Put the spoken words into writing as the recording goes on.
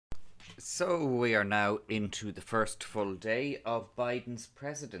So we are now into the first full day of Biden's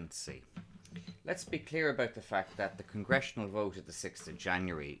presidency. Let's be clear about the fact that the congressional vote of the 6th of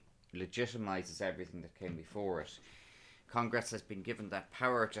January legitimizes everything that came before it. Congress has been given that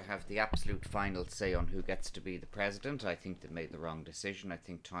power to have the absolute final say on who gets to be the president. I think they made the wrong decision. I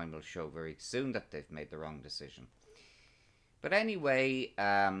think time will show very soon that they've made the wrong decision. But anyway,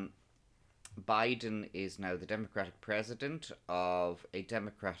 Biden is now the Democratic president of a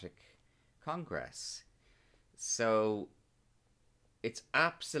Democratic Congress. So it's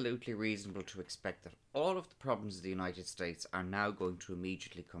absolutely reasonable to expect that all of the problems of the United States are now going to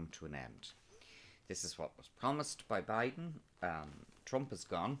immediately come to an end. This is what was promised by Biden. Trump is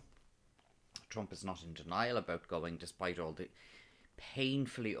gone. Trump is not in denial about going, despite all the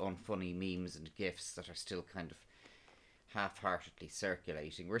painfully unfunny memes and gifs that are still kind of half-heartedly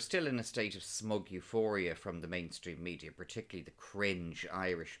circulating. We're still in a state of smug euphoria from the mainstream media, particularly the cringe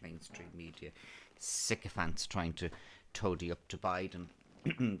Irish mainstream media. Sycophants trying to toady up to Biden.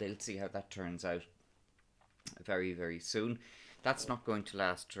 They'll see how that turns out very, very soon. That's not going to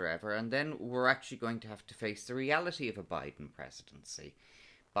last forever, and then we're actually going to have to face the reality of a Biden presidency.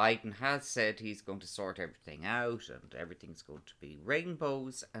 Biden has said he's going to sort everything out and everything's going to be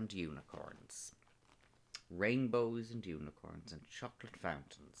rainbows and unicorns. Rainbows and unicorns and chocolate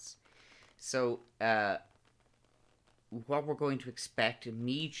fountains. So, what we're going to expect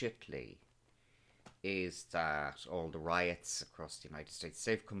immediately is that all the riots across the United States,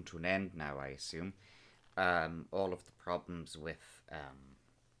 they've come to an end now, I assume. All of the problems with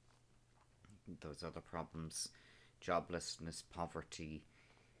those other problems, joblessness, poverty,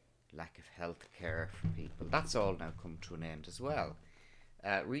 lack of health care for people, that's all now come to an end as well.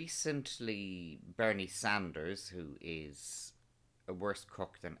 Recently, Bernie Sanders, who is a worse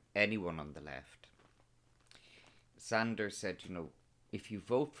cook than anyone on the left, Sanders said, if you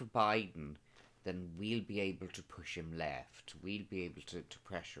vote for Biden, then we'll be able to push him left. We'll be able to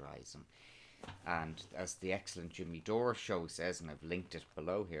pressurize him. And as the excellent Jimmy Dore show says, and I've linked it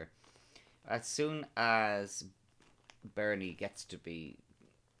below here, as soon as Bernie gets to be,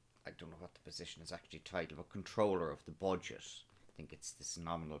 I don't know what the position is actually titled, but controller of the budget. I think it's this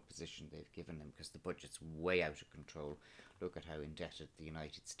nominal position they've given him because the budget's way out of control. Look at how indebted the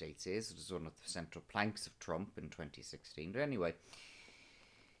United States is. It was one of the central planks of Trump in 2016. But anyway,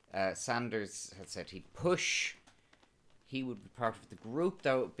 Sanders had said he'd push. He would be part of the group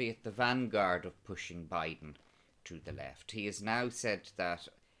that would be at the vanguard of pushing Biden to the left. He has now said that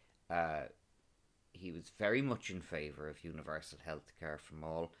he was very much in favour of universal health care from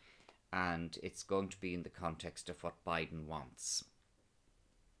all, and it's going to be in the context of what Biden wants.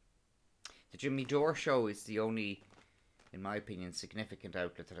 The Jimmy Dore show is the only, in my opinion, significant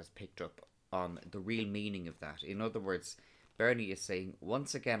outlet that has picked up on the real meaning of that. In other words, Bernie is saying,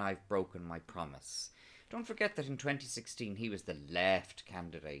 once again, I've broken my promise. Don't forget that in 2016 he was the left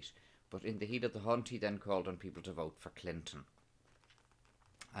candidate, but in the heat of the hunt he then called on people to vote for Clinton.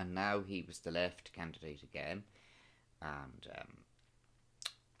 And now he was the left candidate again, and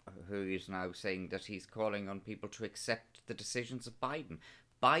who is now saying that he's calling on people to accept the decisions of Biden.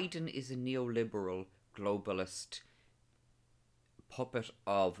 Biden is a neoliberal globalist puppet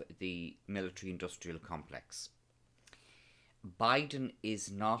of the military-industrial complex. Biden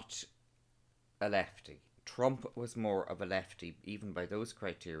is not a lefty. Trump was more of a lefty, even by those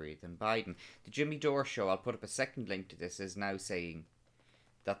criteria, than Biden. The Jimmy Dore show, I'll put up a second link to this, is now saying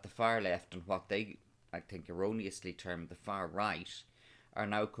that the far left and what they, I think, erroneously termed the far right are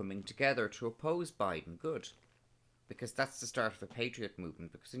now coming together to oppose Biden. Good. Because that's the start of a patriot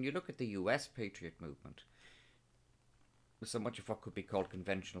movement. Because when you look at the US patriot movement, so much of what could be called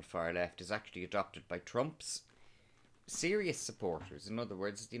conventional far left is actually adopted by Trump's serious supporters. In other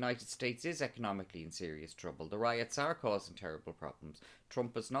words, the United States is economically in serious trouble. The riots are causing terrible problems.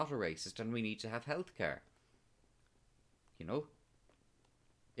 Trump is not a racist and we need to have health care.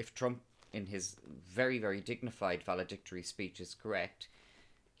 If Trump, in his very, very dignified valedictory speech, is correct,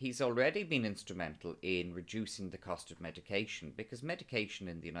 he's already been instrumental in reducing the cost of medication, because medication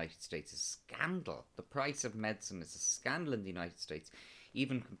in the United States is a scandal. The price of medicine is a scandal in the United States,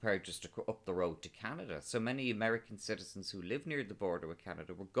 even compared just up the road to Canada. So many American citizens who live near the border with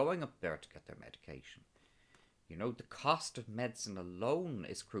Canada were going up there to get their medication. The cost of medicine alone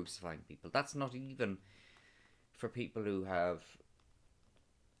is crucifying people. That's not even for people who have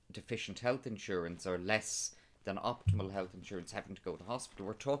deficient health insurance or less than optimal health insurance having to go to hospital.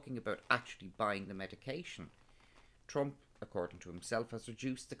 We're talking about actually buying the medication. Trump, according to himself, has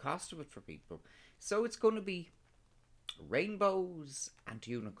reduced the cost of it for people. So it's going to be rainbows and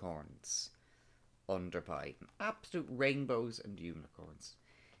unicorns under Biden. Absolute rainbows and unicorns.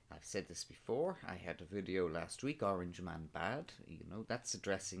 I've I've said this before. I had a video last week, Orange Man Bad. You know, that's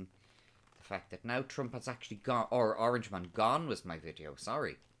addressing the fact that now Trump has actually gone, or Orange Man Gone was my video.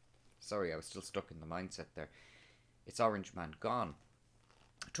 Sorry, I was still stuck in the mindset there. It's Orange Man Gone.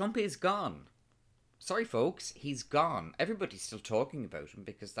 Trump is gone. Sorry, folks, he's gone. Everybody's still talking about him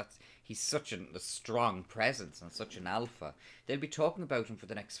because he's such a strong presence and such an alpha. They'll be talking about him for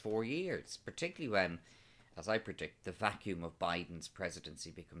the next 4 years, particularly when, as I predict, the vacuum of Biden's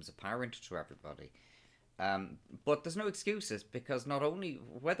presidency becomes apparent to everybody. But there's no excuses, because not only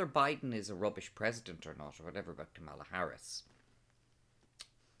whether Biden is a rubbish president or not, or whatever about Kamala Harris,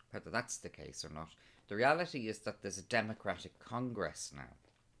 whether that's the case or not, the reality is that there's a Democratic Congress now.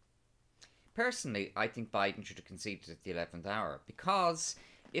 Personally, I think Biden should have conceded at the 11th hour, because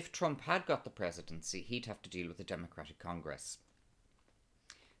if Trump had got the presidency, he'd have to deal with the Democratic Congress.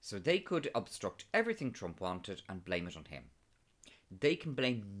 So they could obstruct everything Trump wanted and blame it on him. They can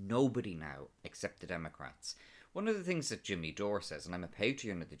blame nobody now except the Democrats. One of the things that Jimmy Dore says, and I'm a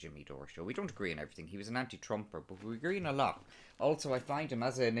patron of the Jimmy Dore show, we don't agree on everything. He was an anti-Trumper, but we agree on a lot. Also, I find him,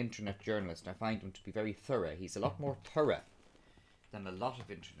 as an internet journalist, I find him to be very thorough. He's a lot more thorough than a lot of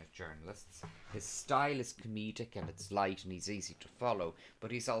internet journalists. His style is comedic and it's light and he's easy to follow,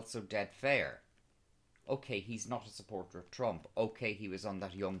 but he's also dead fair. Okay, he's not a supporter of Trump. Okay, he was on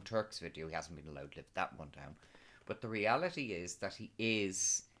that Young Turks video. He hasn't been allowed to live that one down. But the reality is that he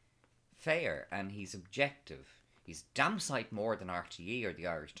is fair and he's objective. He's damn sight more than RTE or the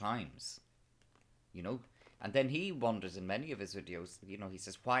Irish Times. You know? And then he wonders in many of his videos, you know, he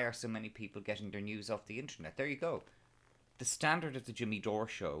says, why are so many people getting their news off the internet? There you go. The standard of the Jimmy Dore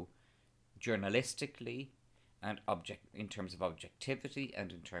show, journalistically and in terms of objectivity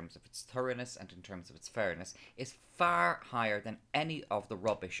and in terms of its thoroughness and in terms of its fairness, is far higher than any of the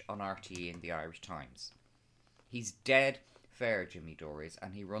rubbish on RTE and the Irish Times. He's dead fair, Jimmy Dore is,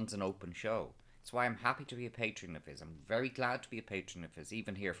 and he runs an open show. That's why I'm happy to be a patron of his. I'm very glad to be a patron of his,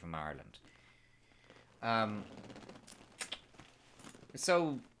 even here from Ireland.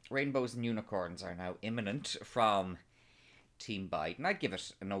 So, rainbows and unicorns are now imminent from Team Biden. I'd give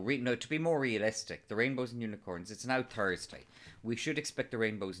it, no, to be more realistic, the rainbows and unicorns, it's now Thursday. We should expect the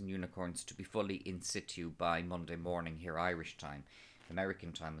rainbows and unicorns to be fully in situ by Monday morning here, Irish time.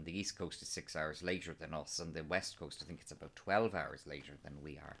 American time, on the East Coast is 6 hours later than us, and the West Coast, I think it's about 12 hours later than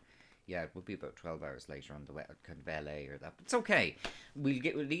we are. Yeah, it would be about 12 hours later on the kind of LA or that. But it's okay.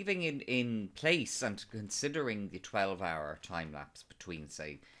 We're leaving in place and considering the 12-hour time lapse between,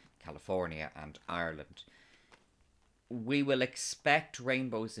 say, California and Ireland. We will expect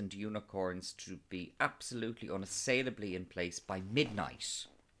rainbows and unicorns to be absolutely unassailably in place by midnight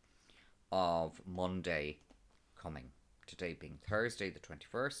of Monday coming. Today being Thursday the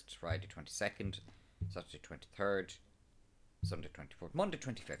 21st, Friday 22nd, Saturday 23rd, Sunday 24th, Monday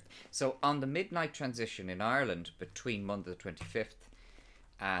 25th. So on the midnight transition in Ireland between Monday the 25th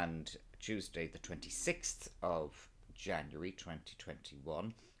and Tuesday the 26th of January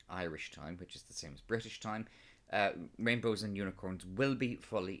 2021, Irish time, which is the same as British time, rainbows and unicorns will be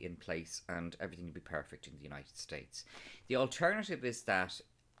fully in place and everything will be perfect in the United States. The alternative is that,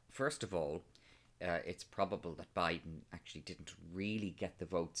 first of all, it's probable that Biden actually didn't really get the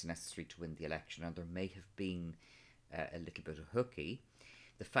votes necessary to win the election, and there may have been a little bit of hooky.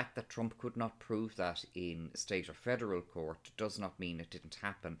 The fact that Trump could not prove that in state or federal court does not mean it didn't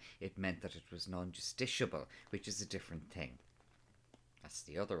happen. It meant that it was non-justiciable, which is a different thing. That's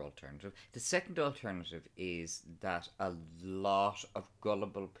the other alternative. The second alternative is that a lot of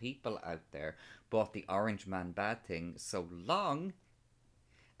gullible people out there bought the Orange Man Bad thing so long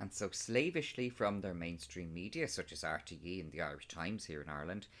and so slavishly from their mainstream media, such as RTE and the Irish Times here in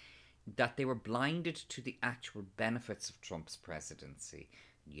Ireland, that they were blinded to the actual benefits of Trump's presidency.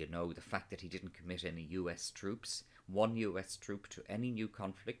 You know, the fact that he didn't commit any US troops, one US troop to any new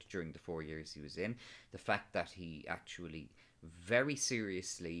conflict during the 4 years he was in, the fact that he actually very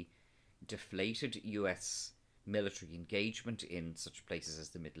seriously deflated US military engagement in such places as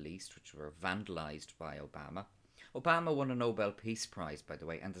the Middle East, which were vandalized by Obama. Obama won a Nobel Peace Prize, by the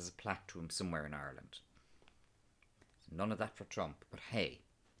way, and there's a plaque to him somewhere in Ireland. So none of that for Trump, but hey.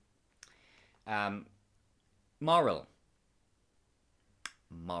 Moral.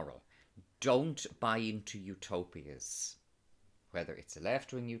 Don't buy into utopias. Whether it's a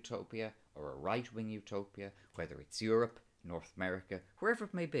left-wing utopia or a right-wing utopia, whether it's Europe, North America, wherever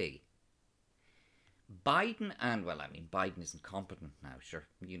it may be. Biden isn't competent now, sure.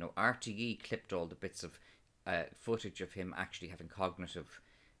 You know, RTE clipped all the bits of footage of him actually having cognitive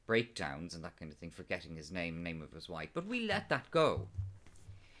breakdowns and that kind of thing, forgetting his name of his wife. But we let that go.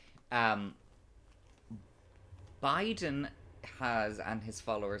 Biden has, and his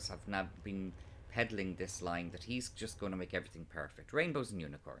followers have now been peddling this line that he's just going to make everything perfect. Rainbows and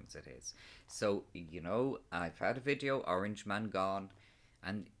unicorns, it is. So, I've had a video, Orange Man gone,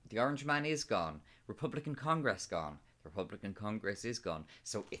 and the Orange Man is gone. Republican Congress gone. The Republican Congress is gone.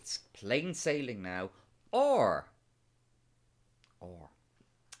 So it's plain sailing now, or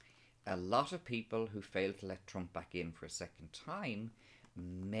a lot of people who failed to let Trump back in for a second time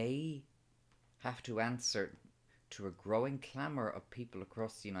may have to answer to a growing clamour of people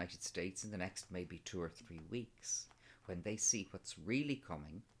across the United States in the next maybe 2 or 3 weeks, when they see what's really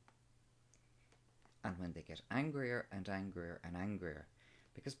coming, and when they get angrier and angrier and angrier.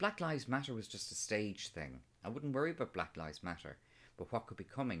 Because Black Lives Matter was just a stage thing. I wouldn't worry about Black Lives Matter, but what could be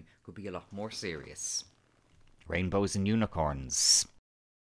coming could be a lot more serious. Rainbows and unicorns.